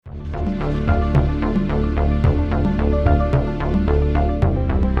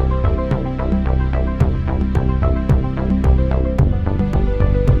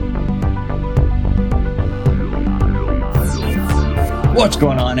What's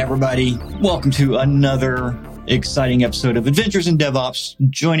going on, everybody? Welcome to another exciting episode of Adventures in DevOps.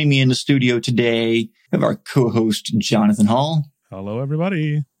 Joining me in the studio today, we have our co-host, Jonathan Hall. Hello,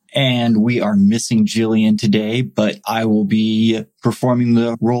 everybody. And we are missing Jillian today, but I will be performing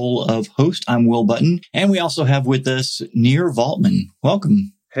the role of host. I'm Will Button. And we also have with us Nir Valtman.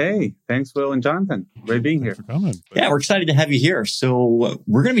 Welcome. Hey, thanks, Will and Jonathan. Great being here. Thanks for coming. Yeah, we're excited to have you here. So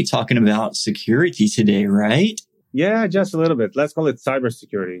we're going to be talking about security today, right? Yeah, just a little bit. Let's call it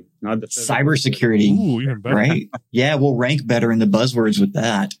cybersecurity, not the cybersecurity. Ooh, even better. Right? Yeah, we'll rank better in the buzzwords with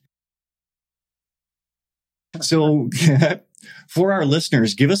that. So for our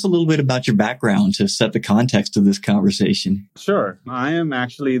listeners, give us a little bit about your background to set the context of this conversation. Sure. I am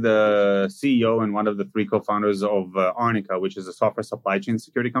actually the CEO and one of the three co-founders of Arnica, which is a software supply chain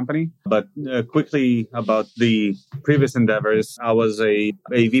security company. But quickly about the previous endeavors, I was a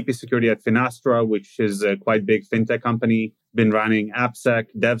VP security at Finastra, which is a quite big fintech company. Been running AppSec,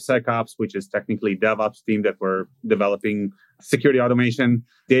 DevSecOps, which is technically DevOps team that were developing security automation,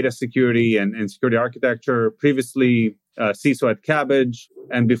 data security, and security architecture. Previously, CISO at Cabbage.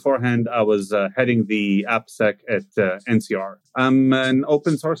 And beforehand, I was heading the AppSec at NCR. I'm an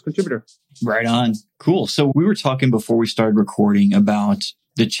open source contributor. Right on. Cool. So we were talking before we started recording about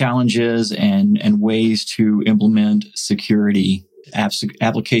the challenges and ways to implement security,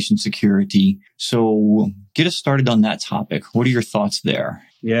 application security. So get us started on that topic. What are your thoughts there?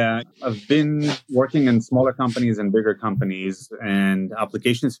 Yeah, I've been working in smaller companies and bigger companies, and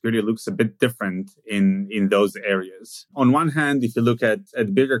application security looks a bit different in those areas. On one hand, if you look at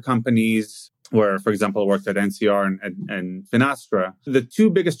bigger companies, where, for example, I worked at NCR and Finastra, the two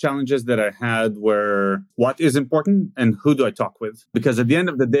biggest challenges that I had were what is important and who do I talk with? Because at the end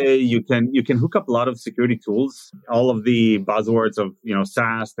of the day, you can hook up a lot of security tools, all of the buzzwords of,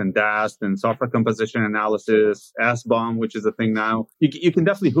 SAST and DAST and software composition analysis, SBOM, which is a thing now. You can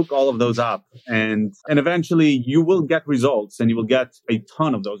definitely hook all of those up and eventually you will get results and you will get a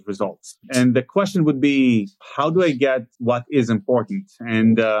ton of those results. And the question would be, how do I get what is important?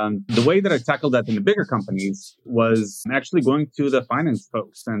 And the way that I tackle that in the bigger companies was actually going to the finance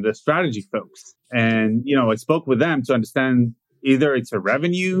folks and the strategy folks. And, I spoke with them to understand either it's a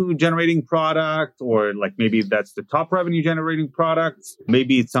revenue generating product or like maybe that's the top revenue generating product.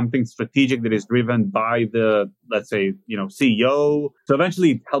 Maybe it's something strategic that is driven by the, let's say, CEO. So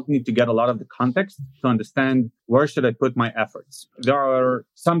eventually it helped me to get a lot of the context to understand where should I put my efforts. There are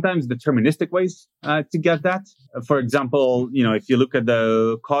sometimes deterministic ways to get that. For example, if you look at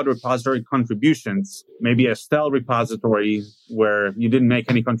the code repository contributions, maybe a stale repository where you didn't make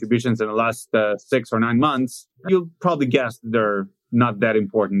any contributions in the last 6 or 9 months, you'll probably guess they're not that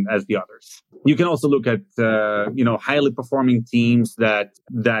important as the others. You can also look at, highly performing teams that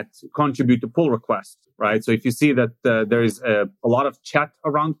contribute to pull requests, right? So if you see that there is a lot of chat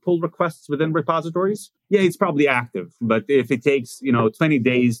around pull requests within repositories, yeah, it's probably active. But if it takes, 20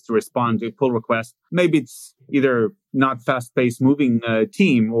 days to respond to a pull request, maybe it's either not fast-paced moving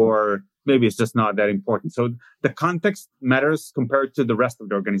team or maybe it's just not that important. So the context matters compared to the rest of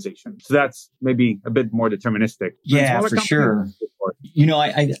the organization. So that's maybe a bit more deterministic. Yeah, for sure.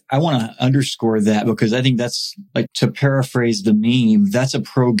 I want to underscore that because I think that's, like, to paraphrase the meme, that's a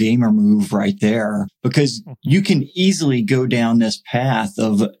pro gamer move right there, because you can easily go down this path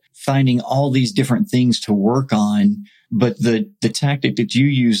of finding all these different things to work on. But the tactic that you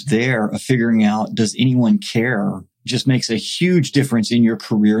use there of figuring out, does anyone care, just makes a huge difference in your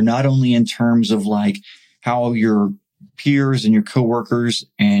career, not only in terms of like how your peers and your coworkers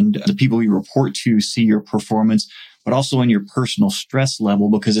and the people you report to see your performance, but also in your personal stress level,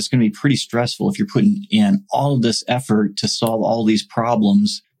 because it's going to be pretty stressful if you're putting in all of this effort to solve all these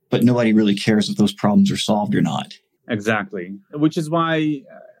problems, but nobody really cares if those problems are solved or not. Exactly. Which is why,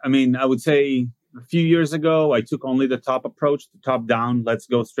 I would say a few years ago, I took only the top approach, the top down. Let's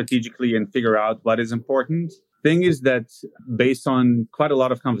go strategically and figure out what is important. Thing is that based on quite a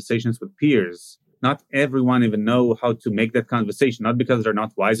lot of conversations with peers, not everyone even know how to make that conversation, not because they're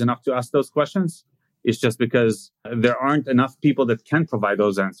not wise enough to ask those questions. It's just because there aren't enough people that can provide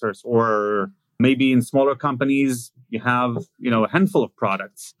those answers. Or maybe in smaller companies, you have, a handful of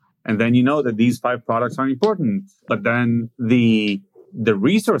products. And then you know that these 5 products are important. But then the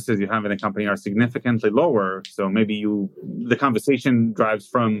resources you have in the company are significantly lower. So maybe the conversation drives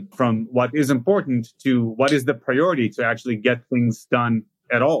from what is important to what is the priority to actually get things done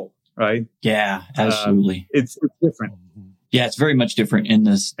at all, right? Yeah, absolutely. It's different. Yeah, it's very much different in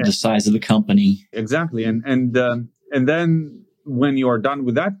the size of the company. Exactly. And then when you are done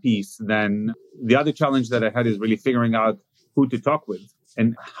with that piece, then the other challenge that I had is really figuring out who to talk with.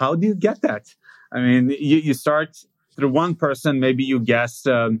 And how do you get that? I mean, you start through one person, maybe you guess,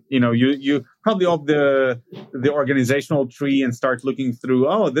 you probably off the organizational tree and start looking through,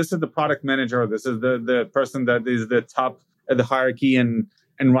 oh, this is the product manager, this is the person that is the top of the hierarchy and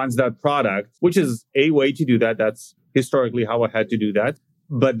runs that product, which is a way to do that. That's historically how I had to do that.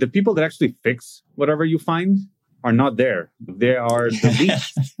 But the people that actually fix whatever you find are not there. They are the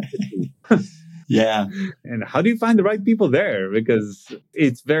least. Yeah. And how do you find the right people there? Because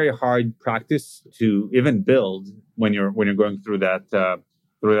it's very hard practice to even build when you're going through that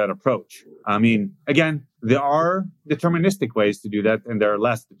approach. I mean, again, there are deterministic ways to do that, and there are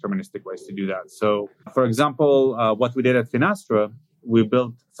less deterministic ways to do that. So, for example, what we did at Finastra, we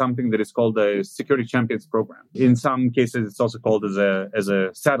built something that is called a Security Champions Program. In some cases, it's also called as a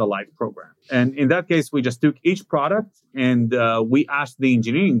satellite program. And in that case, we just took each product and we asked the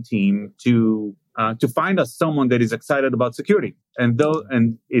engineering team to find us someone that is excited about security. And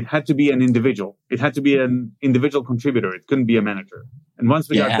it had to be an individual. It had to be an individual contributor. It couldn't be a manager. And once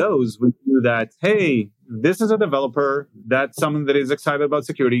we got those, we knew that, hey, this is a developer, that's someone that is excited about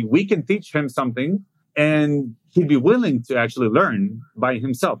security. We can teach him something, and he'd be willing to actually learn by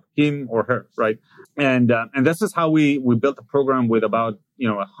himself, him or her, right? And this is how we built a program with about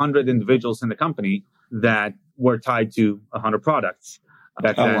 100 individuals in the company that were tied to 100 products.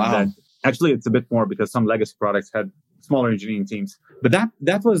 That actually it's a bit more because some legacy products had smaller engineering teams. But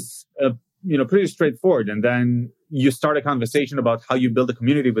that was pretty straightforward. And then you start a conversation about how you build a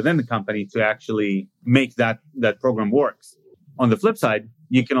community within the company to actually make that program works. On the flip side,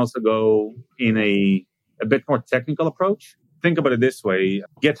 you can also go in a bit more technical approach. Think about it this way: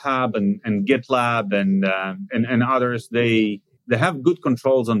 GitHub and GitLab and others, they have good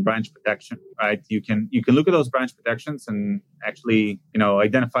controls on branch protection, right? You can look at those branch protections and actually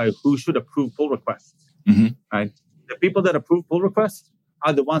identify who should approve pull requests, right? The people that approve pull requests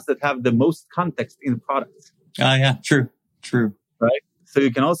are the ones that have the most context in the product. Yeah, true, right? So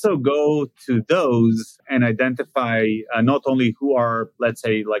you can also go to those and identify not only who are, let's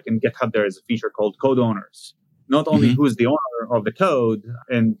say, like in GitHub, there is a feature called code owners. Not only who is the owner of the code,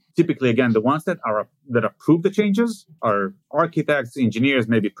 and typically, again, the ones that approve the changes are architects, engineers,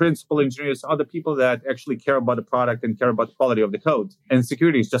 maybe principal engineers, other people that actually care about the product and care about the quality of the code. And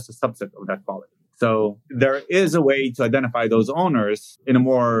security is just a subset of that quality. So there is a way to identify those owners in a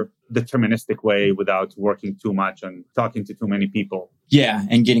more deterministic way without working too much and talking to too many people. Yeah,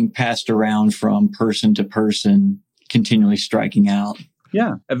 and getting passed around from person to person, continually striking out.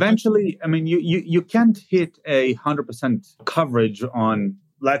 Yeah, eventually, I mean, you can't hit 100% coverage on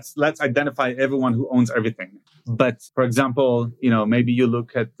let's identify everyone who owns everything. But for example, maybe you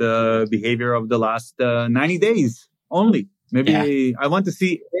look at the behavior of the last 90 days only. Maybe I want to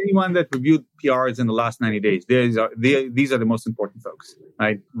see anyone that reviewed PRs in the last 90 days. These are the most important folks,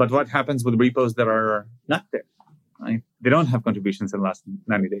 right? But what happens with repos that are not there? Right? They don't have contributions in the last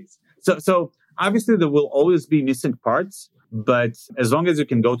 90 days. So obviously there will always be missing parts, but as long as you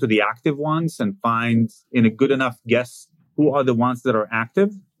can go to the active ones and find in a good enough guess who are the ones that are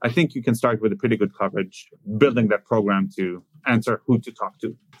active, I think you can start with a pretty good coverage, building that program to answer who to talk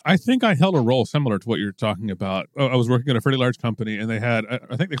to. I think I held a role similar to what you're talking about. I was working at a pretty large company, and they had,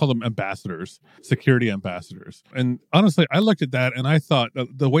 I think they called them ambassadors, security ambassadors. And honestly, I looked at that and I thought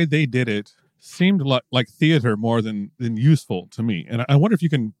the way they did it seemed like theater more than useful to me. And I wonder if you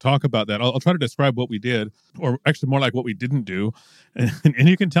can talk about that. I'll try to describe what we did, or actually more like what we didn't do. And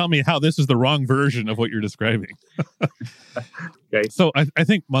you can tell me how this is the wrong version of what you're describing. Okay. So I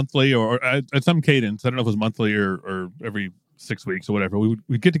think monthly or at some cadence, I don't know if it was monthly or every 6 weeks or whatever,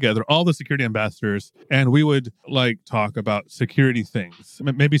 we'd get together, all the security ambassadors, and we would talk about security things.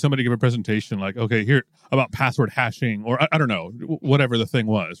 Maybe somebody give a presentation like, okay, here about password hashing, or I don't know, whatever the thing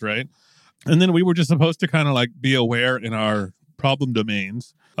was, right? And then we were just supposed to kind of be aware in our problem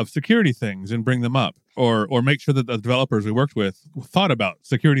domains of security things and bring them up, or make sure that the developers we worked with thought about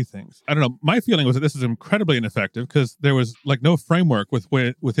security things. I don't know. My feeling was that this is incredibly ineffective because there was no framework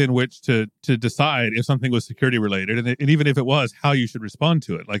within which to decide if something was security related, and even if it was, how you should respond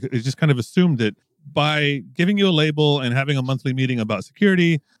to it. It just kind of assumed that by giving you a label and having a monthly meeting about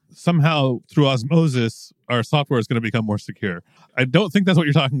security, somehow through osmosis, our software is going to become more secure. I don't think that's what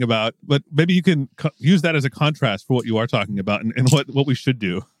you're talking about, but maybe you can use that as a contrast for what you are talking about and what we should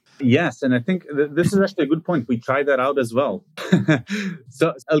do. Yes, and I think this is actually a good point. We tried that out as well.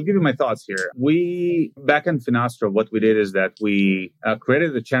 So I'll give you my thoughts here. We, back in Finastra, what we did is that we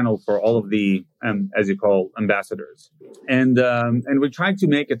created a channel for all of the, as you call, ambassadors. And we tried to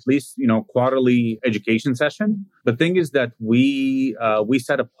make at least, quarterly education session. The thing is that we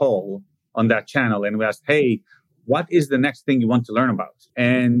set a poll on that channel and we asked, hey, what is the next thing you want to learn about?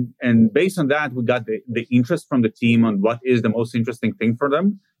 And based on that, we got the interest from the team on what is the most interesting thing for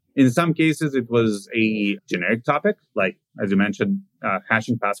them. In some cases, it was a generic topic, like, as you mentioned,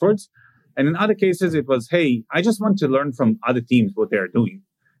 hashing passwords. And in other cases, it was, hey, I just want to learn from other teams what they're doing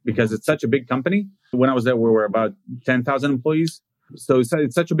because it's such a big company. When I was there, we were about 10,000 employees. So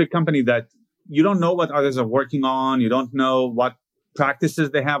it's such a big company that you don't know what others are working on. You don't know what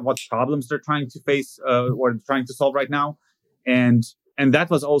practices they have, what problems they're trying to face or trying to solve right now. And that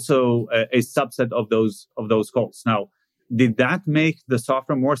was also a subset of those calls. Now, did that make the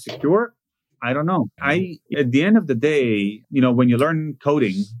software more secure? I don't know. At the end of the day, when you learn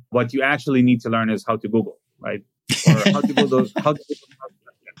coding, what you actually need to learn is how to Google, right? Or how to Google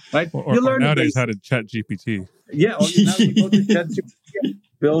right? Or nowadays, how to chat GPT. Yeah, or now you go to ChatGPT,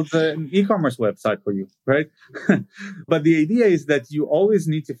 build an e-commerce website for you, right? But the idea is that you always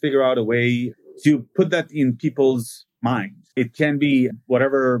need to figure out a way to put that in people's minds. It can be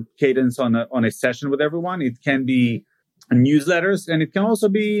whatever cadence on a session with everyone. It can be newsletters, and it can also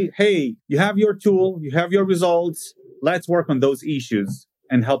be, hey, you have your tool, you have your results, let's work on those issues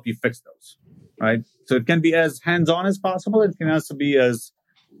and help you fix those, right? So it can be as hands-on as possible. It can also be as,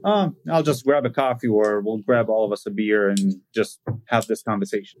 I'll just grab a coffee or we'll grab all of us a beer and just have this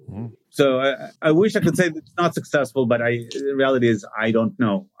conversation. Mm-hmm. So I wish I could say that it's not successful, but the reality is I don't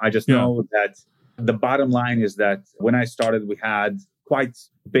know. I just know that the bottom line is that when I started, we had quite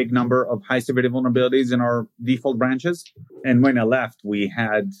a big number of high severity vulnerabilities in our default branches. And when I left, we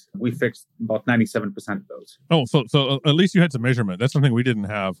fixed about 97% of those. Oh, so at least you had some measurement. That's something we didn't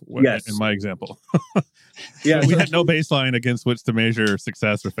have in my example. Yeah, we had no baseline against which to measure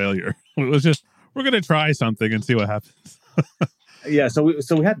success or failure. It was just, we're going to try something and see what happens. Yeah, so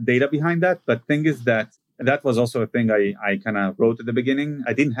we had data behind that. But thing is that was also a thing I kind of wrote at the beginning.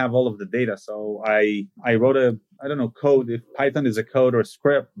 I didn't have all of the data. So I wrote code, if Python is a code or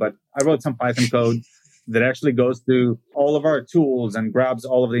script, but I wrote some Python code that actually goes to all of our tools and grabs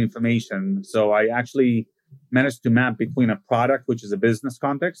all of the information. So I actually managed to map between a product, which is a business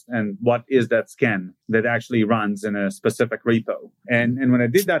context, and what is that scan that actually runs in a specific repo. And when I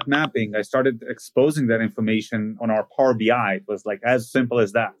did that mapping, I started exposing that information on our Power BI. It was like as simple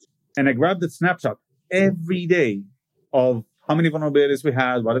as that. And I grabbed the snapshot every day of how many vulnerabilities we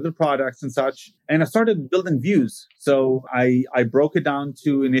had, what are the products and such. And I started building views. So I broke it down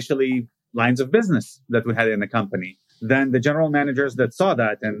to initially lines of business that we had in the company. Then the general managers that saw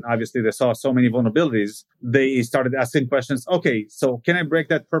that, and obviously they saw so many vulnerabilities, they started asking questions. Okay, so can I break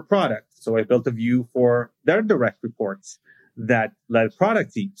that per product? So I built a view for their direct reports that led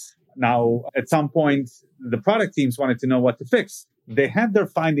product teams. Now, at some point, the product teams wanted to know what to fix. They had their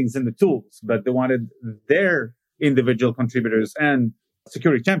findings in the tools, but they wanted their individual contributors and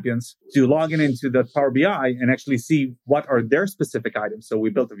security champions to log into the Power BI and actually see what are their specific items. So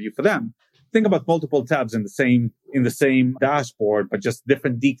we built a view for them. Think about multiple tabs in the same dashboard, but just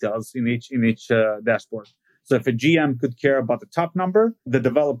different details in each dashboard. So if a GM could care about the top number, the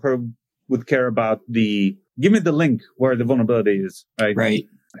developer would care about give me the link where the vulnerability is, right? Right.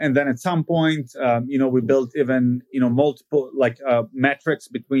 And then at some point, we built even, multiple metrics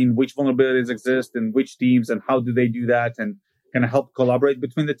between which vulnerabilities exist and which teams and how do they do that and kind of help collaborate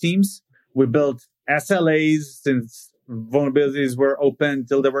between the teams. We built SLAs since vulnerabilities were open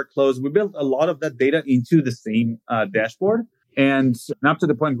till they were closed. We built a lot of that data into the same dashboard. And up to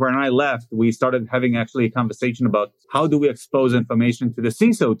the point where I left, we started having actually a conversation about how do we expose information to the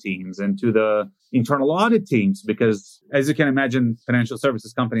CISO teams and to the internal audit teams? Because as you can imagine, financial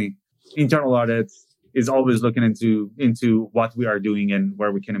services company, internal audit is always looking into what we are doing and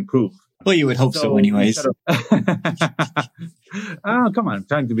where we can improve. Well, you would hope so anyways. Oh, come on. I'm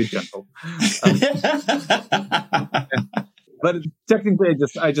trying to be gentle. But technically,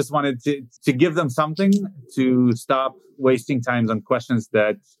 I just wanted to give them something to stop wasting time on questions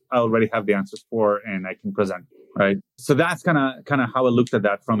that I already have the answers for and I can present, right? So that's kind of how I looked at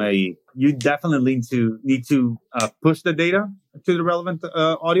that you definitely need to push the data to the relevant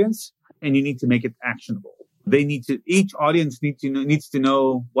audience, and you need to make it actionable. Each audience needs to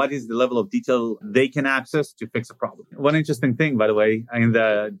know what is the level of detail they can access to fix a problem. One interesting thing, by the way, in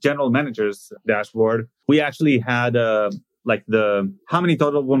the general manager's dashboard, we actually had how many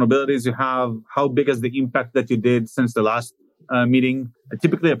total vulnerabilities you have, how big is the impact that you did since the last meeting.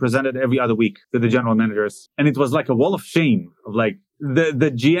 Typically, I presented every other week to the general managers, and it was like a wall of shame of like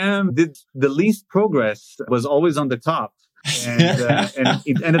the GM did the least progress, was always on the top, and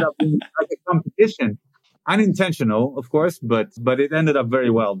it ended up being like a competition. Unintentional, of course, but it ended up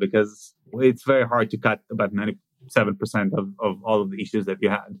very well because it's very hard to cut about 97% of all of the issues that you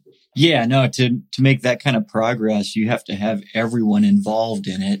had. Yeah, no, to make that kind of progress, you have to have everyone involved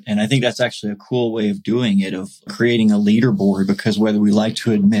in it. And I think that's actually a cool way of doing it, of creating a leaderboard, because whether we like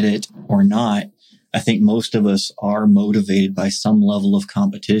to admit it or not, I think most of us are motivated by some level of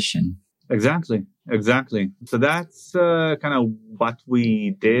competition. Exactly. So that's kind of what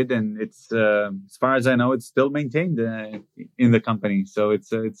we did, and it's as far as I know, it's still maintained in the company. So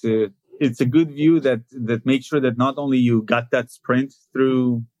it's a good view that makes sure that not only you got that sprint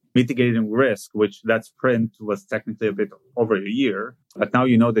through mitigating risk, which that sprint was technically a bit over a year, but now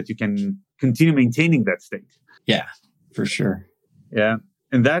you know that you can continue maintaining that state. Yeah, for sure. Yeah.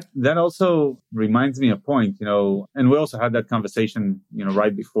 And that also reminds me of a point, and we also had that conversation,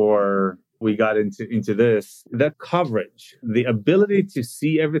 right before we got into this, that coverage, the ability to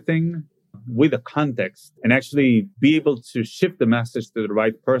see everything with a context and actually be able to shift the message to the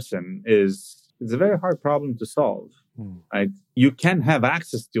right person is a very hard problem to solve. Right? You can have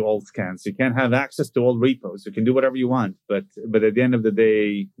access to all scans. You can have access to all repos. You can do whatever you want. But at the end of the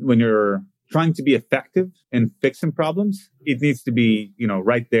day, when you're trying to be effective in fixing problems, it needs to be,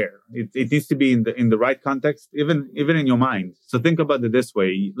 right there. It needs to be in the right context, even in your mind. So think about it this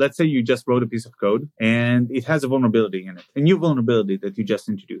way. Let's say you just wrote a piece of code and it has a vulnerability in it, a new vulnerability that you just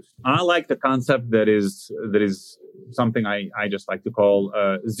introduced. I like the concept that is something I just like to call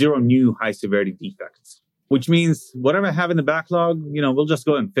zero new high severity defects, which means whatever I have in the backlog, we'll just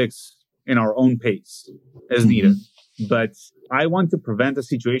go and fix in our own pace as needed. But I want to prevent a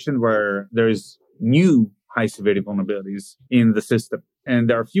situation where there's new high severity vulnerabilities in the system. And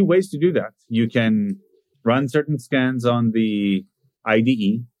there are a few ways to do that. You can run certain scans on the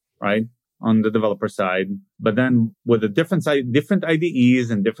IDE, right? On the developer side. But then with the different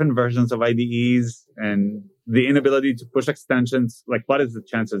IDEs and different versions of IDEs and the inability to push extensions, like what is the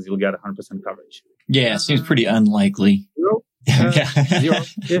chances you'll get 100% coverage? Yeah, it seems pretty unlikely.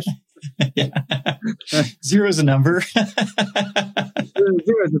 Zero-ish. Yeah. Zero is a number. Zero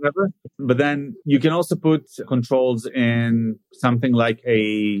is a number. But then you can also put controls in something like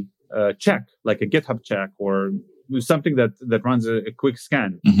a check, like a GitHub check, or something that runs a quick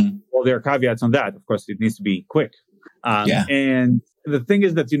scan. Mm-hmm. Well, there are caveats on that. Of course, it needs to be quick. And the thing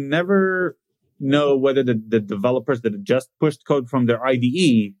is that you never know whether the developers that just pushed code from their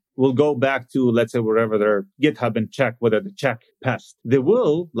IDE will go back to, let's say, wherever their GitHub and check whether the check passed. They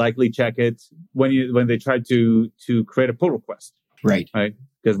will likely check it when they try to create a pull request. Right.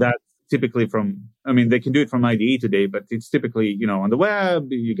 Because that's typically they can do it from IDE today, but it's typically, on the web,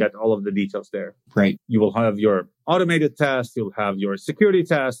 you get all of the details there. Right. You will have your automated tests. You'll have your security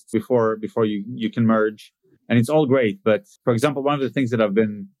tests before you can merge. And it's all great. But for example, one of the things that I've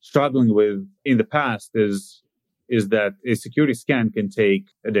been struggling with in the past is that a security scan can take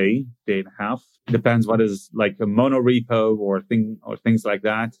a day and a half. Depends what is like a mono repo or things like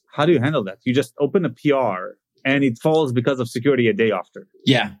that. How do you handle that? You just open a PR and it falls because of security a day after.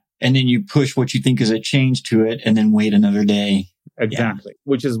 Yeah. And then you push what you think is a change to it and then wait another day. Exactly. Yeah.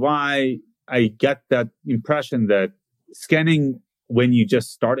 Which is why I get that impression that scanning when you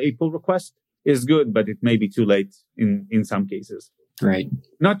just start a pull request is good, but it may be too late in some cases. Right.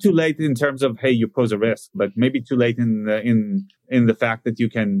 Not too late in terms of, hey, you pose a risk, but maybe too late in the fact that you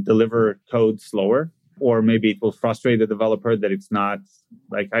can deliver code slower, or maybe it will frustrate the developer that it's not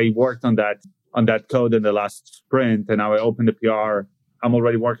like I worked on that code in the last sprint and now I opened the PR. I'm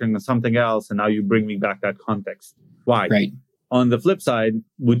already working on something else. And now you bring me back that context. Why? Right. On the flip side,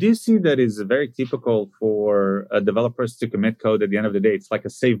 we do see that is very typical for developers to commit code at the end of the day. It's like a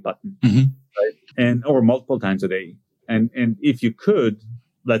save button, right? Or multiple times a day. And if you could,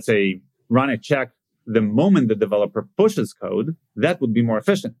 let's say, run a check the moment the developer pushes code, that would be more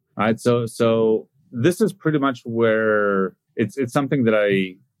efficient, right? So this is pretty much where it's something that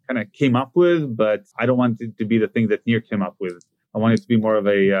I kind of came up with, but I don't want it to be the thing that Nir came up with. I want it to be more of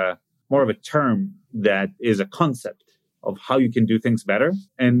a term that is a concept of how you can do things better.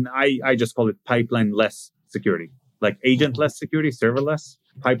 And I just call it pipeline-less security, like agent-less security, serverless,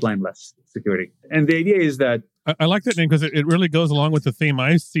 pipeline-less security. And the idea is that I like that name because it really goes along with the theme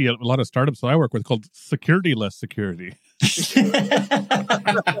I see at a lot of startups that I work with called security-less security.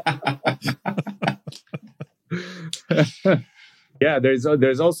 Yeah,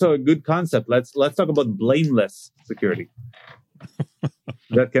 there's also a good concept. Let's talk about blameless security.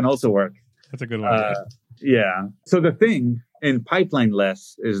 That can also work. That's a good one. Yeah. So the thing in pipeline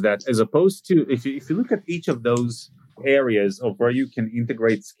less is that as opposed to if you look at each of those areas of where you can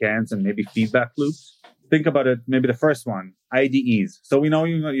integrate scans and maybe feedback loops, think about it. Maybe the first one, IDEs. So we know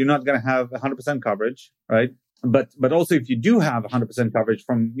you're not going to have 100% coverage, right? But also if you do have 100% coverage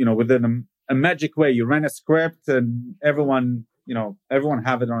from, within a magic way, you run a script and everyone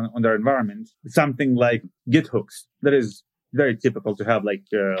have it on their environment. Something like Git hooks that is very typical to have, like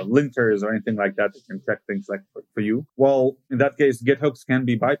linters or anything like that can check things like for you. Well, in that case, Git hooks can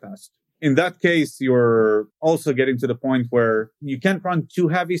be bypassed. In that case, you're also getting to the point where you can't run too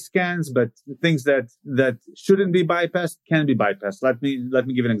heavy scans, but things that shouldn't be bypassed can be bypassed. Let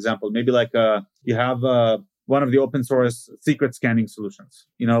me give an example. Maybe like you have one of the open source secret scanning solutions,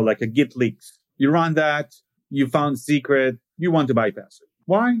 like a Git leaks. You run that, you found secret, you want to bypass it.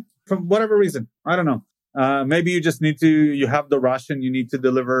 Why? For whatever reason. I don't know. Maybe you have the rush and you need to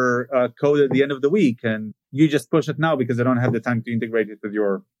deliver code at the end of the week and you just push it now because I don't have the time to integrate it with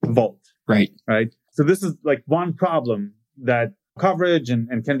your Vault. Right. So this is like one problem that coverage and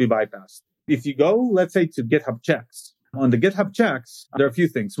can be bypassed. If you go, let's say, to GitHub checks, on the GitHub checks, there are a few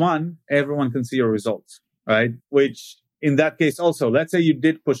things. One, everyone can see your results, right? Which in that case also, let's say you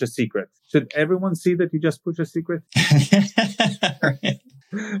did push a secret. Should everyone see that you just pushed a secret?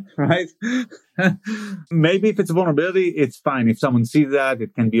 Right? Maybe if it's a vulnerability, it's fine. If someone sees that,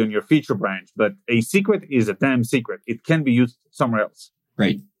 it can be on your feature branch. But a secret is a damn secret. It can be used somewhere else.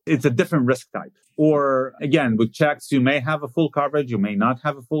 Right. It's a different risk type. Or again, with checks, you may have a full coverage. You may not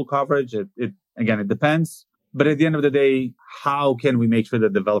have a full coverage. It depends. But at the end of the day, how can we make sure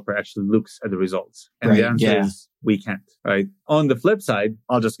that the developer actually looks at the results? And the answer is we can't, right? On the flip side,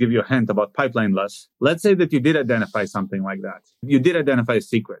 I'll just give you a hint about pipeline loss. Let's say that you did identify something like that. You did identify a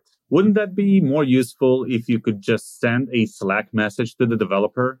secret. Wouldn't that be more useful if you could just send a Slack message to the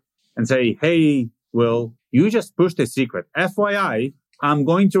developer and say, hey, Will, you just pushed a secret. FYI, I'm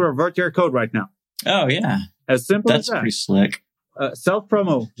going to revert your code right now. Oh, yeah. As simple as that. That's pretty slick.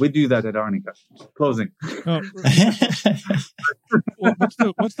 Self-promo, we do that at Arnica. Closing. Oh. Well,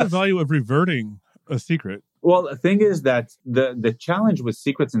 what's the value of reverting a secret? Well, the thing is that the challenge with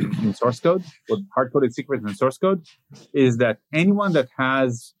secrets in source code, with hard-coded secrets in source code, is that anyone that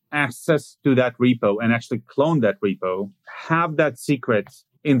has access to that repo and actually clone that repo have that secret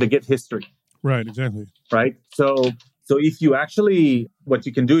in the Git history. Right, exactly. Right? So if you actually, what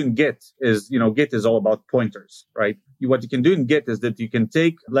you can do in Git is, Git is all about pointers, right? What you can do in Git is that you can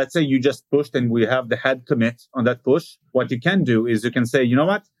take, let's say you just pushed and we have the head commit on that push. What you can do is you can say, you know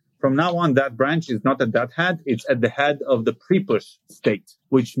what? From now on, that branch is not at that head. It's at the head of the pre-push state,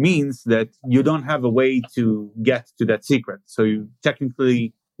 which means that you don't have a way to get to that secret. So you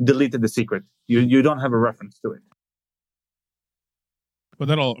technically deleted the secret. You don't have a reference to it. But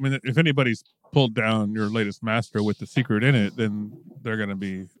if anybody's pulled down your latest master with the secret in it, then they're going to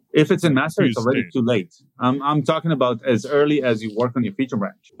be... If it's in master, it's already too late. I'm talking about as early as you work on your feature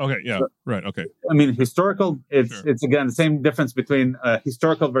branch. Okay, yeah, so, right, okay. Historical, it's again, the same difference between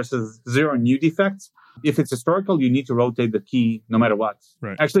historical versus zero new defects. If it's historical, you need to rotate the key no matter what.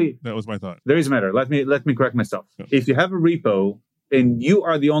 Right. Actually, that was my thought. There is a matter. Let me correct myself. Yeah. If you have a repo and you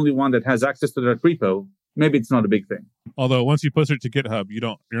are the only one that has access to that repo, maybe it's not a big thing. Although once you push it to GitHub,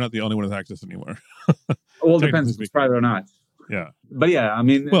 you're not the only one with access anymore. Well, it depends if it's private or not. Yeah. But yeah,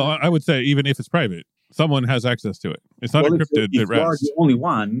 well, I would say even if it's private, someone has access to it. It's not encrypted. If you are the only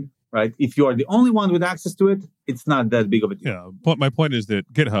one, right? If you are the only one with access to it, it's not that big of a deal. Yeah. But my point is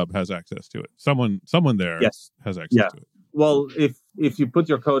that GitHub has access to it. Someone there has access to it. Well, if you put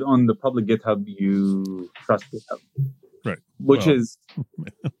your code on the public GitHub, you trust GitHub. Right. Which is...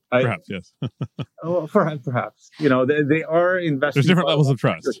 perhaps, yes. Well, perhaps. They are investing... There's different levels of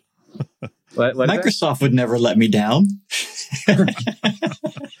trust. What Microsoft would never let me down.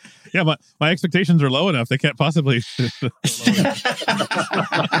 Yeah, my expectations are low enough. They can't possibly...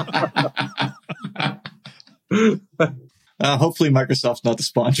 Hopefully Microsoft's not the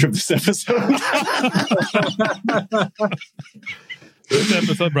sponsor of this episode. This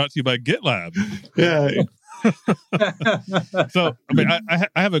episode brought to you by GitLab. Yeah. So, I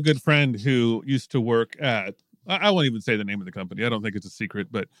have a good friend who used to work at, I won't even say the name of the company. I don't think it's a secret,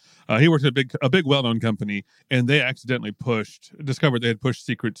 but he worked at a big well-known company, and they accidentally discovered they had pushed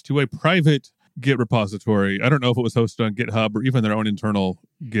secrets to a private Git repository. I don't know if it was hosted on GitHub or even their own internal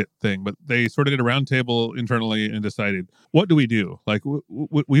Git thing, but they sort of did a roundtable internally and decided, what do we do? Like,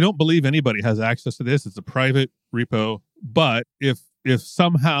 we don't believe anybody has access to this. It's a private repo, but if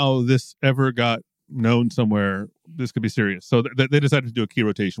somehow this ever got known somewhere, this could be serious. So they decided to do a key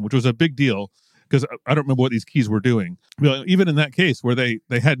rotation, which was a big deal because I don't remember what these keys were doing. Even in that case where they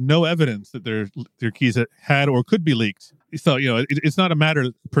had no evidence that their keys had or could be leaked, So, it's not a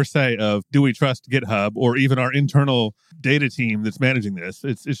matter per se of do we trust GitHub or even our internal data team that's managing this.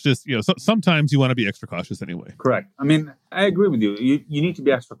 It's just, sometimes you want to be extra cautious anyway. Correct. I mean, I agree with you. You need to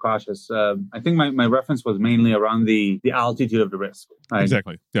be extra cautious. I think my reference was mainly around the altitude of the risk. Right?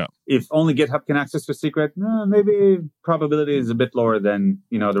 Exactly. Yeah. If only GitHub can access your secret, maybe probability is a bit lower than,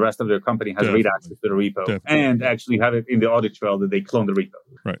 the rest of their company has read access to the repo and actually have it in the audit trail that they clone the repo.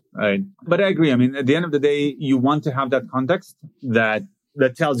 Right. But I agree. I mean, at the end of the day, you want to have that context that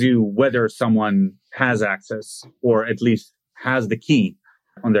tells you whether someone has access or at least has the key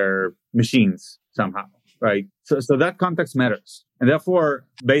on their machines somehow. Right. So that context matters. And therefore,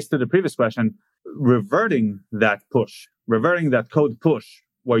 based on the previous question, reverting that code push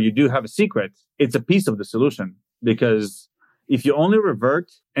where you do have a secret, it's a piece of the solution. Because if you only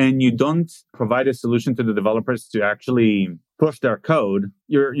revert and you don't provide a solution to the developers to actually push their code,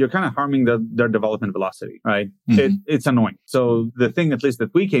 you're kind of harming their development velocity, right? Mm-hmm. It's annoying. So the thing, at least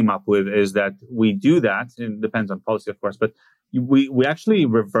that we came up with, is that we do that. It depends on policy, of course, but we actually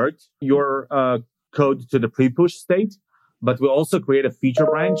revert your code to the pre-push state, but we also create a feature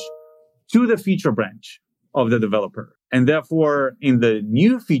branch to the feature branch of the developer. And therefore, in the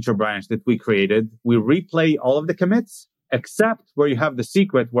new feature branch that we created, we replay all of the commits, except where you have the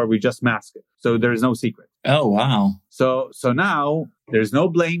secret where we just mask it. So there is no secret. Oh, wow. So now there's no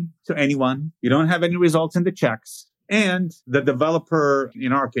blame to anyone. You don't have any results in the checks. And the developer,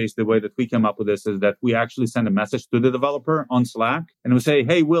 in our case, the way that we came up with this is that we actually send a message to the developer on Slack and we say,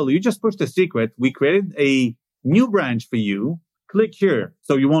 hey, Will, you just pushed a secret. We created a new branch for you. Click here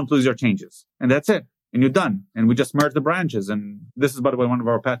so you won't lose your changes. And that's it. And you're done. And we just merge the branches. And this is, by the way, one of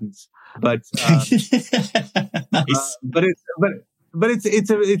our patents. But nice. But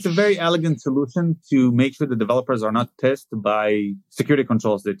it's a very elegant solution to make sure the developers are not pissed by security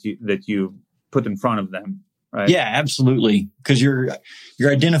controls that you put in front of them. Right? Yeah, absolutely. Because you're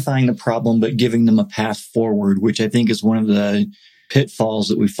identifying the problem, but giving them a path forward, which I think is one of the pitfalls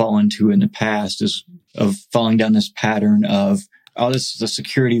that we fall into in the past, is of falling down this pattern of, oh, this is a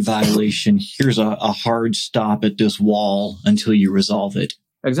security violation. Here's a hard stop at this wall until you resolve it.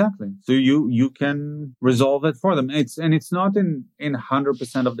 Exactly. So you can resolve it for them. It's not in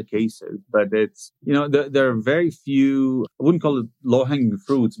 100% of the cases, but it's, there are very few, I wouldn't call it low-hanging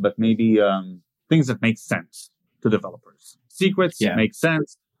fruits, but maybe things that make sense to developers. Secrets make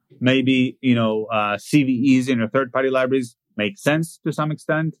sense. Maybe, CVEs in your third-party libraries make sense to some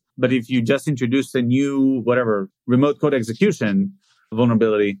extent. But if you just introduce a new, remote code execution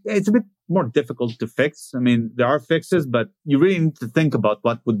vulnerability, it's a bit more difficult to fix. I mean, there are fixes, but you really need to think about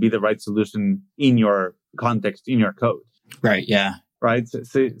what would be the right solution in your context, in your code. Right. Yeah. Right.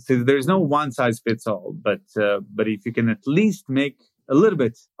 So there's no one size fits all, but if you can at least make a little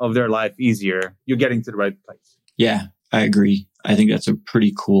bit of their life easier, you're getting to the right place. Yeah, I agree. I think that's a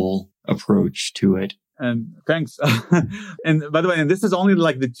pretty cool approach to it. And thanks. And by the way, and this is only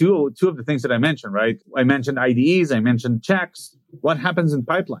like the two of the things that I mentioned, right? I mentioned IDEs, I mentioned checks. What happens in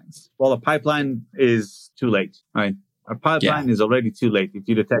pipelines? Well, a pipeline is too late, right? A pipeline is already too late. If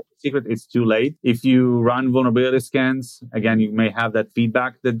you detect a secret, it's too late. If you run vulnerability scans, again, you may have that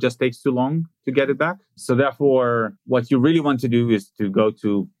feedback that just takes too long to get it back. So therefore, what you really want to do is to go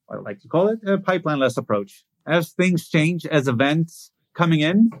to, what I like to call it, a pipeline-less approach. As things change, as events coming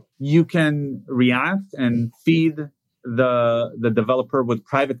in, you can react and feed the developer with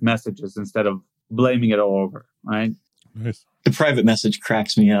private messages instead of blaming it all over, right? Nice. The private message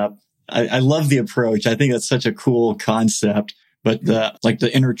cracks me up. I love the approach. I think that's such a cool concept. But the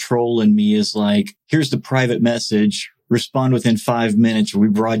inner troll in me is like, here's the private message. Respond within 5 minutes, or we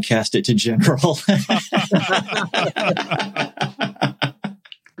broadcast it to general.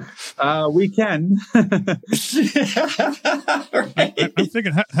 We can. Right. I'm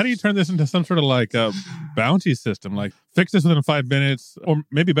thinking, how do you turn this into some sort of like a bounty system? Like, fix this within 5 minutes, or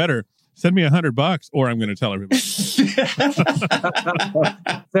maybe better, send me $100, or I'm going to tell everybody.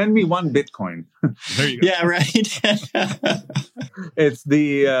 Send me 1 Bitcoin. There you go. Yeah, right. It's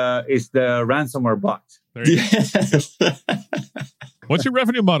the ransomware bot. There you go. What's your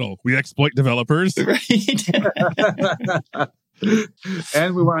revenue model? We exploit developers. Right.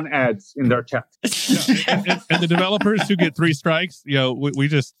 And we run ads in their chat. And the developers who get 3 strikes, we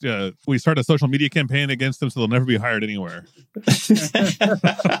just we start a social media campaign against them, so they'll never be hired anywhere.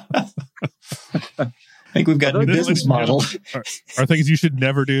 I think we've got a new business model. Are things you should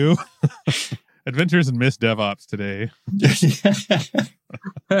never do. Adventures in Miss DevOps today.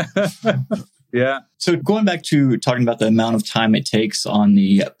 Yeah. So going back to talking about the amount of time it takes on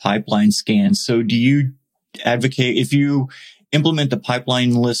the pipeline scan. So do you advocate, if you implement the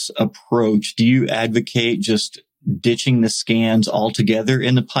pipeline-less approach, do you advocate just ditching the scans altogether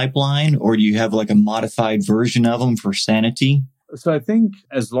in the pipeline, or do you have like a modified version of them for sanity? So I think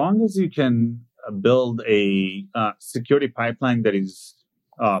as long as you can build a security pipeline that is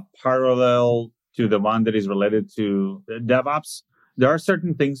parallel to the one that is related to DevOps, there are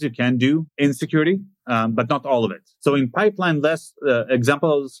certain things you can do in security, but not all of it. So in pipeline-less,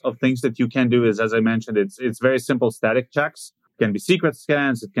 examples of things that you can do is, as I mentioned, it's very simple static checks. It can be secret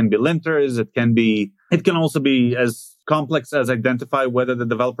scans. It can be linters. It can also be as complex as identify whether the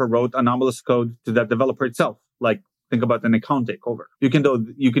developer wrote anomalous code to that developer itself. Like think about an account takeover. You can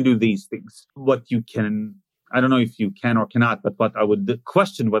do these things. I don't know if you can or cannot, but what I would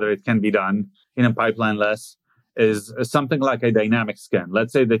question whether it can be done in a pipeline-less is something like a dynamic scan.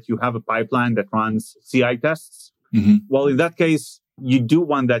 Let's say that you have a pipeline that runs CI tests. Mm-hmm. Well, in that case, you do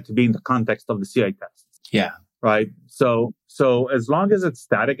want that to be in the context of the CI tests. Yeah. Right. So as long as it's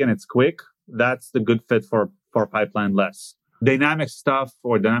static and it's quick, that's the good fit for pipeline-less. Dynamic stuff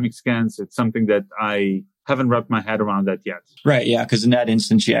or dynamic scans, it's something that I haven't wrapped my head around that yet. Right. Yeah. Because in that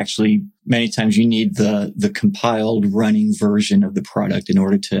instance, many times you need the compiled running version of the product in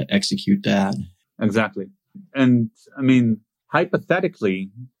order to execute that. Exactly. And I mean,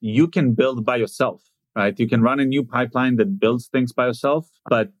 hypothetically, you can build by yourself, right? You can run a new pipeline that builds things by yourself,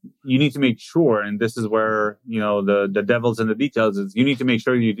 but you need to make sure, and this is where, the devil's in the details is you need to make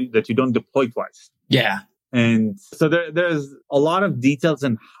sure that you don't deploy twice. Yeah. And so there's a lot of details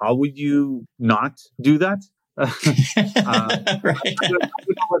in how would you not do that? Right.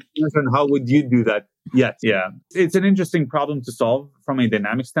 And how would you do that? Yes. Yeah. It's an interesting problem to solve from a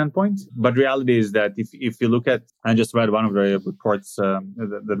dynamic standpoint. But reality is that if you look at, I just read one of the reports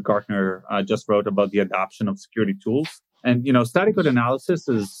that Gartner just wrote about the adoption of security tools. And, static code analysis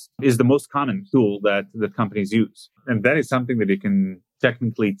is the most common tool that companies use. And that is something that you can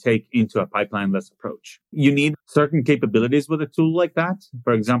technically take into a pipeline-less approach. You need certain capabilities with a tool like that.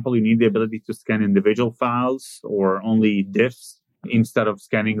 For example, you need the ability to scan individual files or only diffs instead of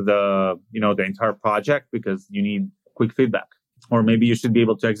scanning the entire project because you need quick feedback. Or maybe you should be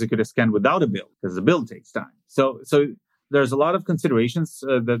able to execute a scan without a build because the build takes time. So there's a lot of considerations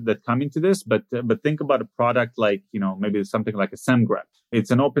that come into this, but think about a product like, maybe something like a SEMGREP. It's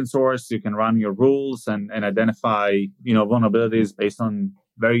an open source. You can run your rules and identify, vulnerabilities based on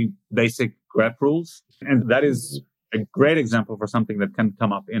very basic grep rules. And that is a great example for something that can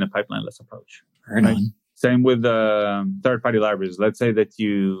come up in a pipeline-less approach. Right? Same with third-party libraries. Let's say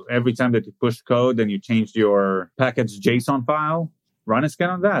that every time that you push code and you change your package JSON file, run a scan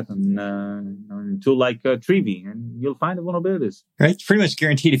on that and a tool like Trevi, and you'll find the vulnerabilities. Right. It's pretty much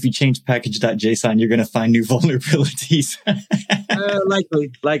guaranteed if you change package.json, you're going to find new vulnerabilities.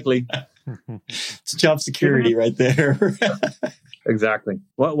 Likely. It's job security right there. Exactly.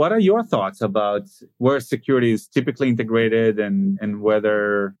 What are your thoughts about where security is typically integrated and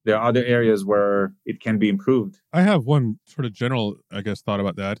whether there are other areas where it can be improved? I have one sort of general, thought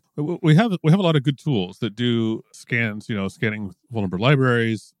about that. We have a lot of good tools that do scans, scanning vulnerable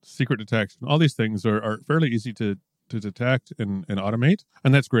libraries, secret detection. All these things are fairly easy to detect and automate,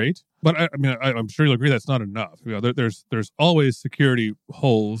 and that's great. But I'm sure you'll agree that's not enough. There's always security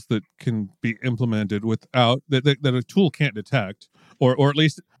holes that can be implemented without that a tool can't detect, or at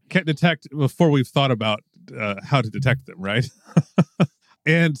least can't detect before we've thought about how to detect them, right?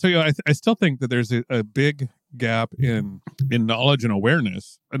 And so I still think that there's a big gap in knowledge and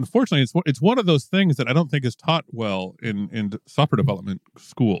awareness. Unfortunately, it's one of those things that I don't think is taught well in software development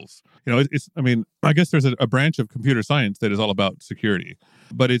schools. I guess there's a branch of computer science that is all about security,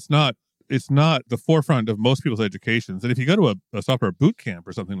 but it's not the forefront of most people's educations. And if you go to a software boot camp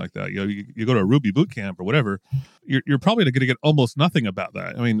or something like that, you go to a Ruby boot camp or whatever, you're probably going to get almost nothing about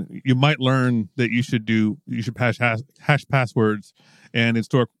that. I mean, you might learn that you should hash passwords and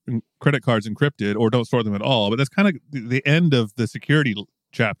store credit cards encrypted, or don't store them at all. But that's kind of the end of the security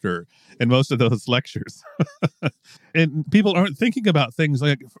chapter in most of those lectures. And people aren't thinking about things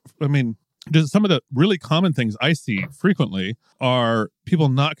like, just some of the really common things I see frequently are people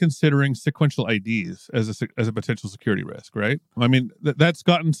not considering sequential IDs as a potential security risk, right? That's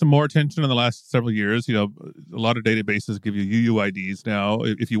gotten some more attention in the last several years. A lot of databases give you UUIDs now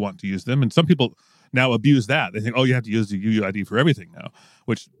if you want to use them. And some people now abuse that. They think, you have to use the UUID for everything now,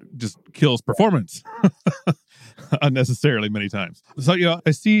 which just kills performance unnecessarily many times. So,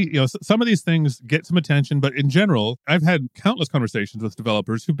 I see, some of these things get some attention, but in general, I've had countless conversations with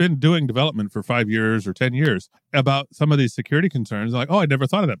developers who've been doing development for 5 years or 10 years about some of these security concerns. Like, I never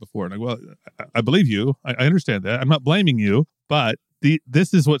thought of that before. And I believe you. I understand that. I'm not blaming you, but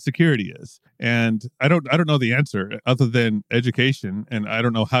this is what security is. And I don't know the answer other than education. And I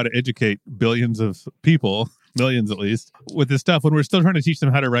don't know how to educate billions of people millions at least, with this stuff when we're still trying to teach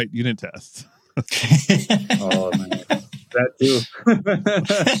them how to write unit tests. Oh, man. That too.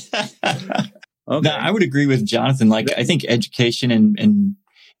 Okay. No, I would agree with Jonathan. Like, I think education and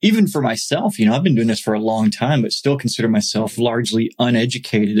even for myself, I've been doing this for a long time, but still consider myself largely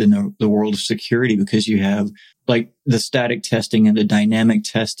uneducated in the world of security, because you have like the static testing and the dynamic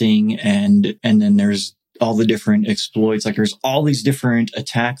testing, and then there's all the different exploits. Like, there's all these different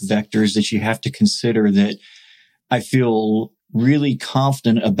attack vectors that you have to consider, that I feel really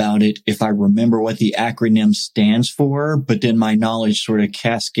confident about it if I remember what the acronym stands for, but then my knowledge sort of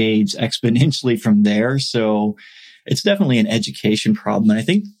cascades exponentially from there. So it's definitely an education problem. And I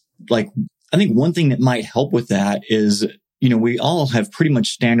think one thing that might help with that is, we all have pretty much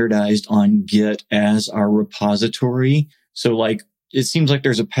standardized on Git as our repository. So like, it seems like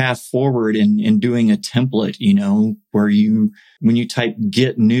there's a path forward in doing a template, where when you type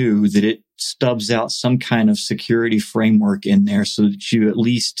Git new, that it stubs out some kind of security framework in there, so that you at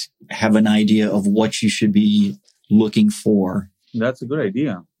least have an idea of what you should be looking for. That's a good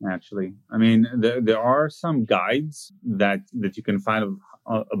idea, actually. I mean, there are some guides that you can find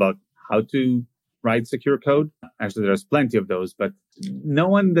about how to write secure code. Actually, there's plenty of those, but no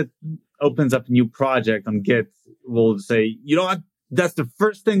one that opens up a new project on Git will say, you know what? That's the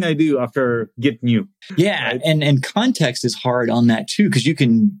first thing I do after Git new. Yeah. Right? And context is hard on that too, because you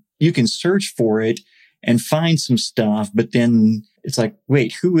can search for it and find some stuff, but then it's like,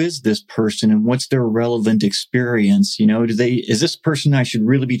 wait, who is this person and what's their relevant experience? Is this person I should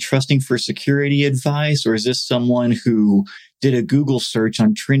really be trusting for security advice? Or is this someone who did a Google search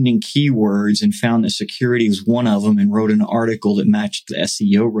on trending keywords and found that security was one of them and wrote an article that matched the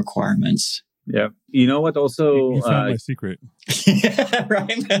SEO requirements? Yeah. You know what? Also, you found my secret. Yeah,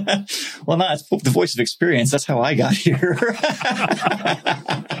 right. Well, no, it's the voice of experience. That's how I got here.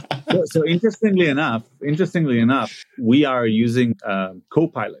 So interestingly enough, we are using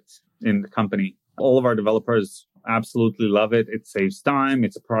Copilot in the company. All of our developers absolutely love it. It saves time.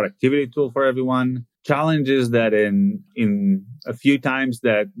 It's a productivity tool for everyone. Challenge is that in a few times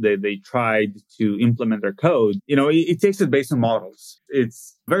that they tried to implement their code, it takes it based on models.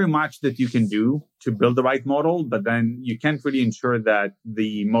 It's very much that you can do to build the right model, but then you can't really ensure that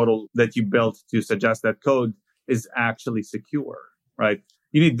the model that you built to suggest that code is actually secure, right?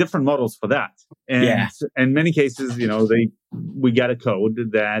 You need different models for that. And in many cases, we get a code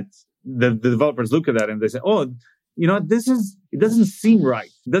that the developers look at that and they say, oh, it doesn't seem right.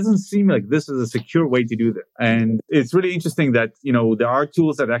 It doesn't seem like this is a secure way to do this. And it's really interesting that, there are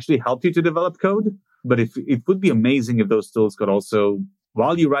tools that actually help you to develop code, but it would be amazing if those tools could also,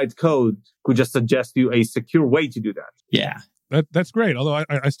 while you write code, could just suggest you a secure way to do that. Yeah. That's great. Although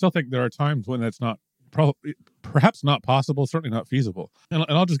I still think there are times when that's not perhaps not possible, certainly not feasible. And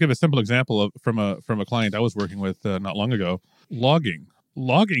I'll just give a simple example from a client I was working with not long ago.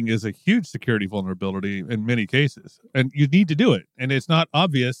 Logging is a huge security vulnerability in many cases, and you need to do it. And it's not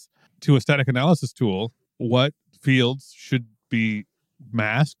obvious to a static analysis tool what fields should be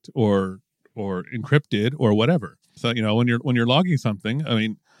masked or encrypted or whatever. So when you're logging something, I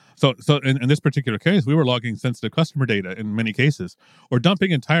mean, so in this particular case, we were logging sensitive customer data in many cases, or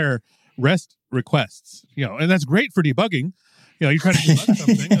dumping entire REST requests. And that's great for debugging. You're trying to debug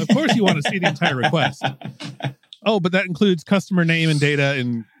something. Of course, you want to see the entire request. Oh, but that includes customer name and data,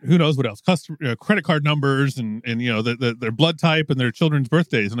 and who knows what else? Customer credit card numbers, and their blood type and their children's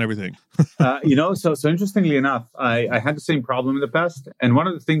birthdays and everything. So interestingly enough, I had the same problem in the past, and one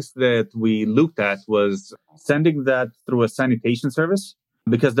of the things that we looked at was sending that through a sanitation service,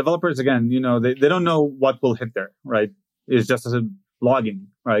 because developers, again, they don't know what will hit there, right? It's just a logging,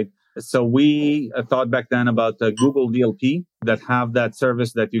 right? So we thought back then about Google DLP that have that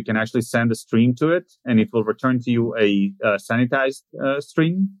service that you can actually send a stream to it, and it will return to you a sanitized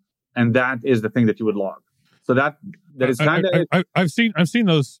stream, and that is the thing that you would log. So that is kind of. I've seen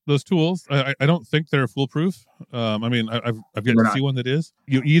those tools. I don't think they're foolproof. I've yet to see one that is.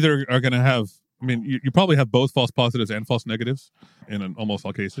 You either are going to have. I mean, you probably have both false positives and false negatives in almost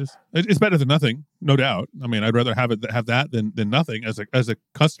all cases. It's better than nothing, no doubt. I mean, I'd rather have that than nothing as a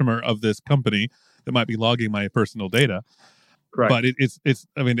customer of this company that might be logging my personal data. Right. But it's.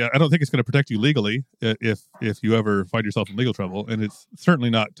 I mean, I don't think it's going to protect you legally if you ever find yourself in legal trouble, and it's certainly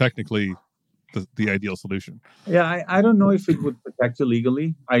not technically the ideal solution. Yeah, I don't know if it would protect you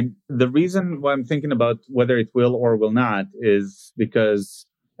legally. The reason why I'm thinking about whether it will or will not is because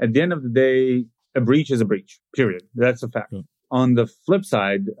at the end of the day, a breach is a breach, period. That's a fact. Yeah. On the flip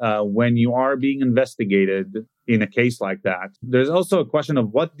side, when you are being investigated, in a case like that. There's also a question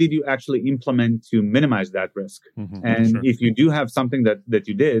of what did you actually implement to minimize that risk? And if you do have something that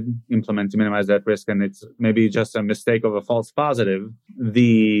you did implement to minimize that risk, and it's maybe just a mistake of a false positive,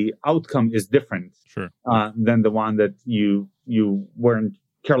 the outcome is different than the one that you weren't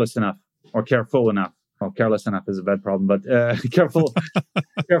careless enough or careful enough. Well, careless enough is a bad problem, but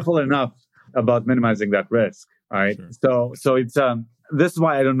careful enough about minimizing that risk. Right. So it's this is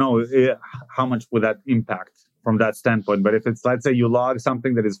why I don't know how much would that impact from that standpoint. But if it's, let's say you log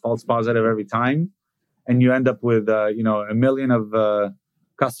something that is false positive every time and you end up with, 1 million of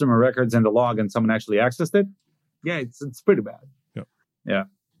customer records in the log and someone actually accessed it. Yeah, it's pretty bad. Yep. Yeah.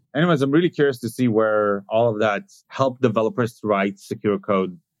 Anyways, I'm really curious to see where all of that help developers to write secure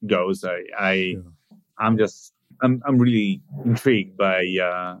code goes. I'm really intrigued by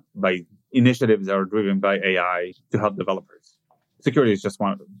initiatives that are driven by AI to help developers. Security is just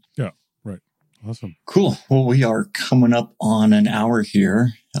one of them. Yeah, right. Awesome. Cool. Well, we are coming up on an hour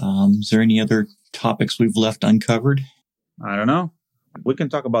here. Is there any other topics we've left uncovered? I don't know. We can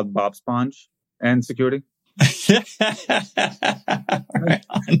talk about Bob Sponge and security. Right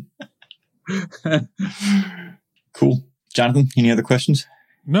on. Cool. Jonathan, any other questions?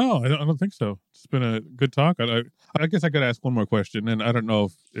 No, I don't think so. It's been a good talk. I guess I could ask one more question, and I don't know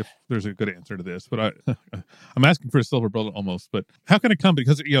if there's a good answer to this, but I'm asking for a silver bullet almost. But how can a company,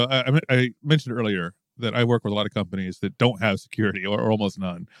 because I mentioned earlier that I work with a lot of companies that don't have security or almost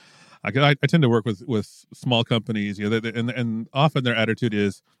none. I tend to work with small companies, and often their attitude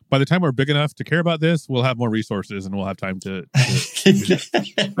is, by the time we're big enough to care about this, we'll have more resources and we'll have time to do this.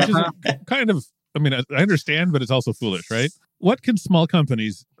 Which is kind of, I understand, but it's also foolish, right? What can small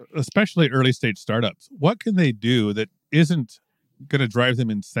companies, especially early stage startups, what can they do that isn't going to drive them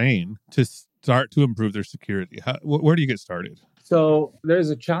insane to start to improve their security? Where do you get started? So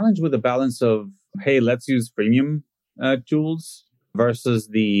there's a challenge with the balance of, hey, let's use freemium tools versus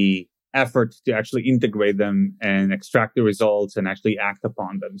the effort to actually integrate them and extract the results and actually act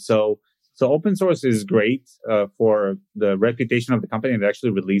upon them. So open source is great for the reputation of the company that actually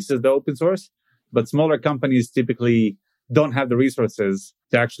releases the open source, but smaller companies typically don't have the resources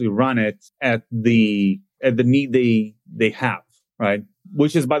to actually run it at the need they have, right?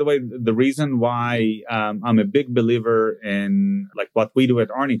 Which is, by the way, the reason why I'm a big believer in like what we do at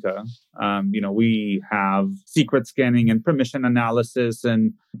Arnica. We have secret scanning and permission analysis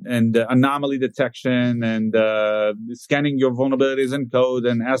and anomaly detection and scanning your vulnerabilities in code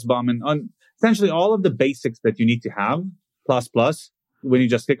and SBOM and essentially all of the basics that you need to have plus when you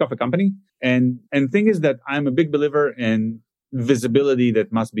just kick off a company. And thing is that I'm a big believer in visibility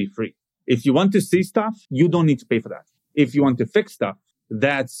that must be free. If you want to see stuff, you don't need to pay for that. If you want to fix stuff,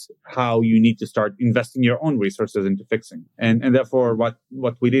 that's how you need to start investing your own resources into fixing. And therefore,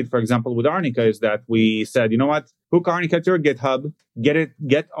 what we did, for example, with Arnica is that we said, you know what, hook Arnica to your GitHub,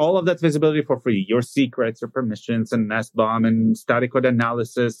 get all of that visibility for free. Your secrets, your permissions, and SBOM and static code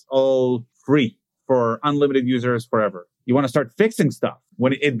analysis, all free for unlimited users forever. You want to start fixing stuff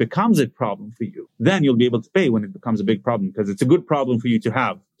when it becomes a problem for you. Then you'll be able to pay when it becomes a big problem because it's a good problem for you to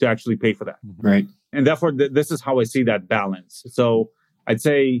have to actually pay for that. Right. And therefore, this is how I see that balance. So I'd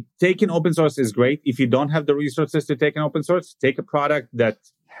say taking open source is great. If you don't have the resources to take an open source, take a product that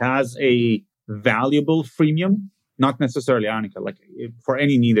has a valuable freemium, not necessarily Arnica, like for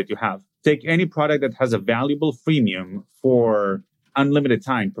any need that you have. Take any product that has a valuable freemium for unlimited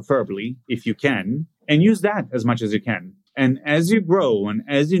time, preferably, if you can, and use that as much as you can. And as you grow and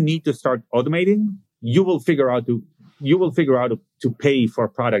as you need to start automating, you will figure out to pay for a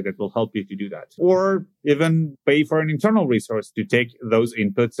product that will help you to do that. Or even pay for an internal resource to take those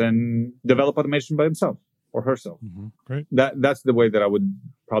inputs and develop automation by himself or herself. Mm-hmm. Great. That's the way that I would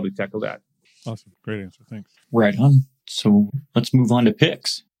probably tackle that. Awesome. Great answer. Thanks. Right on. So let's move on to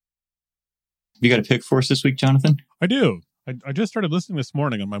picks. You got a pick for us this week, Jonathan? I do. I just started listening this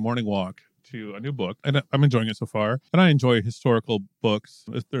morning on my morning walk to a new book, and I'm enjoying it so far. And I enjoy historical books.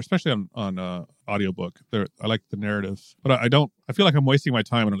 They're especially on audiobook. I like the narratives, but I feel like I'm wasting my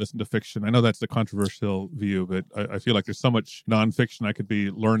time when I listen to fiction. I know that's the controversial view, but I feel like there's so much nonfiction I could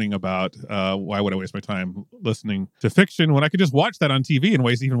be learning about. Why would I waste my time listening to fiction when I could just watch that on TV and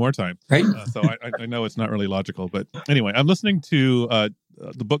waste even more time? Right. So I know it's not really logical, but anyway, I'm listening to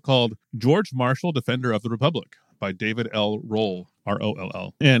the book called George Marshall, Defender of the Republic by David L. Roll,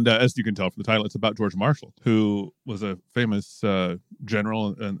 R-O-L-L. And as you can tell from the title, it's about George Marshall, who was a famous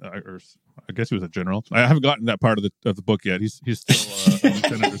general, or I guess he was a general. I haven't gotten that part of the book yet. He's still a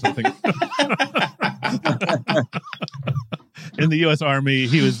lieutenant or something. in the U.S. Army.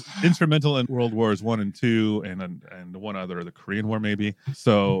 He was instrumental in World Wars I and II, and one other, the Korean War maybe.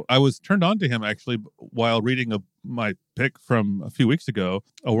 So I was turned on to him actually while reading my pick from a few weeks ago,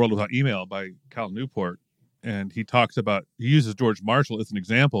 A World Without Email by Cal Newport. And he uses George Marshall as an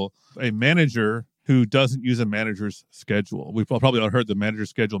example, a manager who doesn't use a manager's schedule. We've probably all heard the manager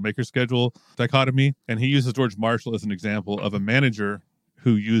schedule, maker schedule dichotomy. And he uses George Marshall as an example of a manager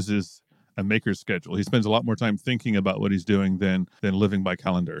who uses a maker's schedule. He spends a lot more time thinking about what he's doing than living by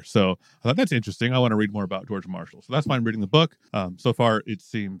calendar. So I thought that's interesting. I want to read more about George Marshall. So that's why I'm reading the book. So far, it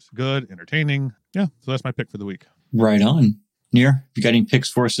seems good, entertaining. Yeah, so that's my pick for the week. Right on. Nir, you got any picks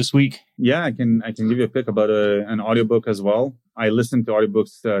for us this week? Yeah, I can give you a pick about an audiobook as well. I listen to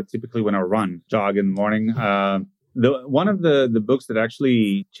audiobooks typically when I jog in the morning. One of the books that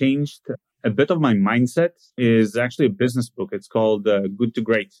actually changed a bit of my mindset is actually a business book. It's called Good to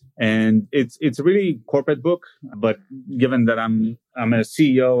Great. And it's a really corporate book, but given that I'm a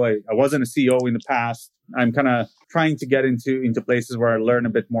CEO, I wasn't a CEO in the past. I'm kind of trying to get into places where I learn a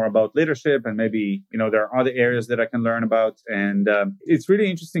bit more about leadership, and maybe, there are other areas that I can learn about. And it's really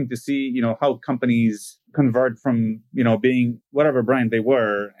interesting to see, how companies convert from, being whatever brand they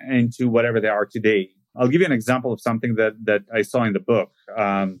were into whatever they are today. I'll give you an example of something that I saw in the book.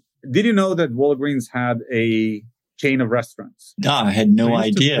 Did you know that Walgreens had a chain of restaurants? No, I had no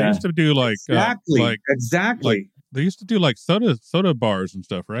idea. They used to do exactly. They used to do like soda bars and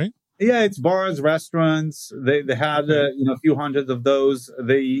stuff, right? Yeah, it's bars, restaurants. They had a few hundreds of those.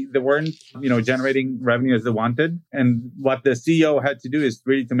 They weren't generating revenue as they wanted, and what the CEO had to do is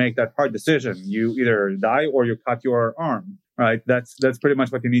really to make that hard decision. You either die or you cut your arm. Right. That's pretty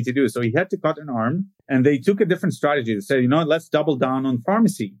much what you need to do. So he had to cut an arm, and they took a different strategy. They said, let's double down on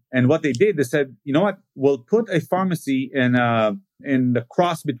pharmacy. And what they did, they said, we'll put a pharmacy in the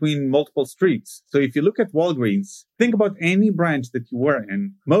cross between multiple streets. So if you look at Walgreens, think about any branch that you were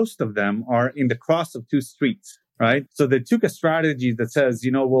in. Most of them are in the cross of two streets. Right. So they took a strategy that says,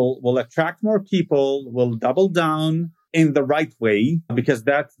 we'll attract more people. We'll double down in the right way, because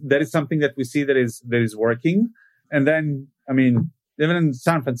that is something that we see that is working. And then, even in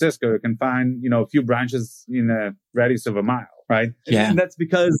San Francisco, you can find, a few branches in a radius of a mile, right? Yeah. And that's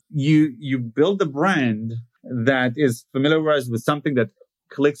because you build a brand that is familiarized with something that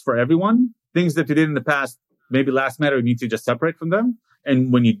clicks for everyone. Things that you did in the past, maybe last matter, you need to just separate from them.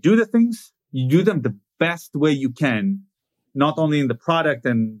 And when you do the things, you do them the best way you can, not only in the product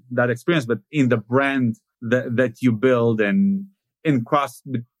and that experience, but in the brand that you build, and in cross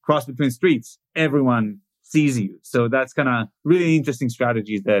between streets, everyone sees you. So that's kind of really interesting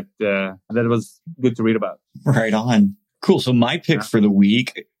strategies that was good to read about. Right on. Cool. So my pick for the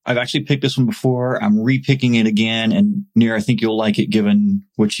week, I've actually picked this one before. I'm repicking it again. And Nir, I think you'll like it given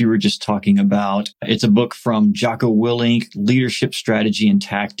what you were just talking about. It's a book from Jocko Willink, Leadership Strategy and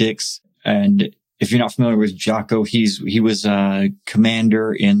Tactics. And if you're not familiar with Jocko, he was a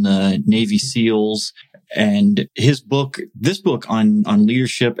commander in the Navy SEALs. And this book on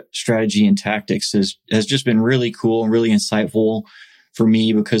leadership, strategy, and tactics has just been really cool and really insightful for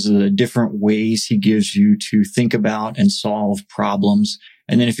me because of the different ways he gives you to think about and solve problems.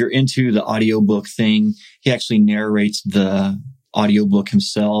 And then if you're into the audiobook thing, he actually narrates the audiobook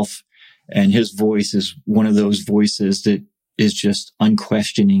himself. And his voice is one of those voices that is just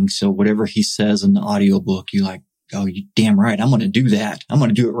unquestioning. So whatever he says in the audiobook, you're like, oh, you damn right. I'm going to do that. I'm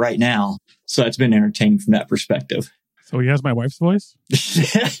going to do it right now. So it's been entertaining from that perspective. So he has my wife's voice?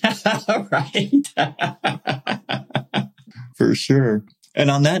 Right. For sure.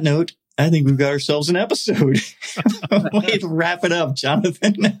 And on that note, I think we've got ourselves an episode. Way to wrap it up,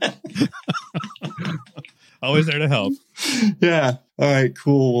 Jonathan. Always there to help. Yeah. All right,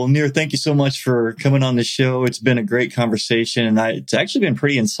 cool. Well, Nir, thank you so much for coming on the show. It's been a great conversation, and it's actually been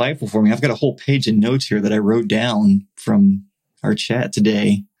pretty insightful for me. I've got a whole page of notes here that I wrote down from our chat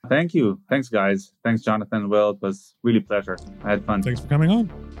today. Thank you. Thanks, guys. Thanks, Jonathan. Will, it was really a pleasure. I had fun. Thanks for coming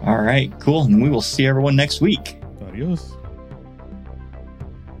on. All right, cool. And we will see everyone next week. Adios.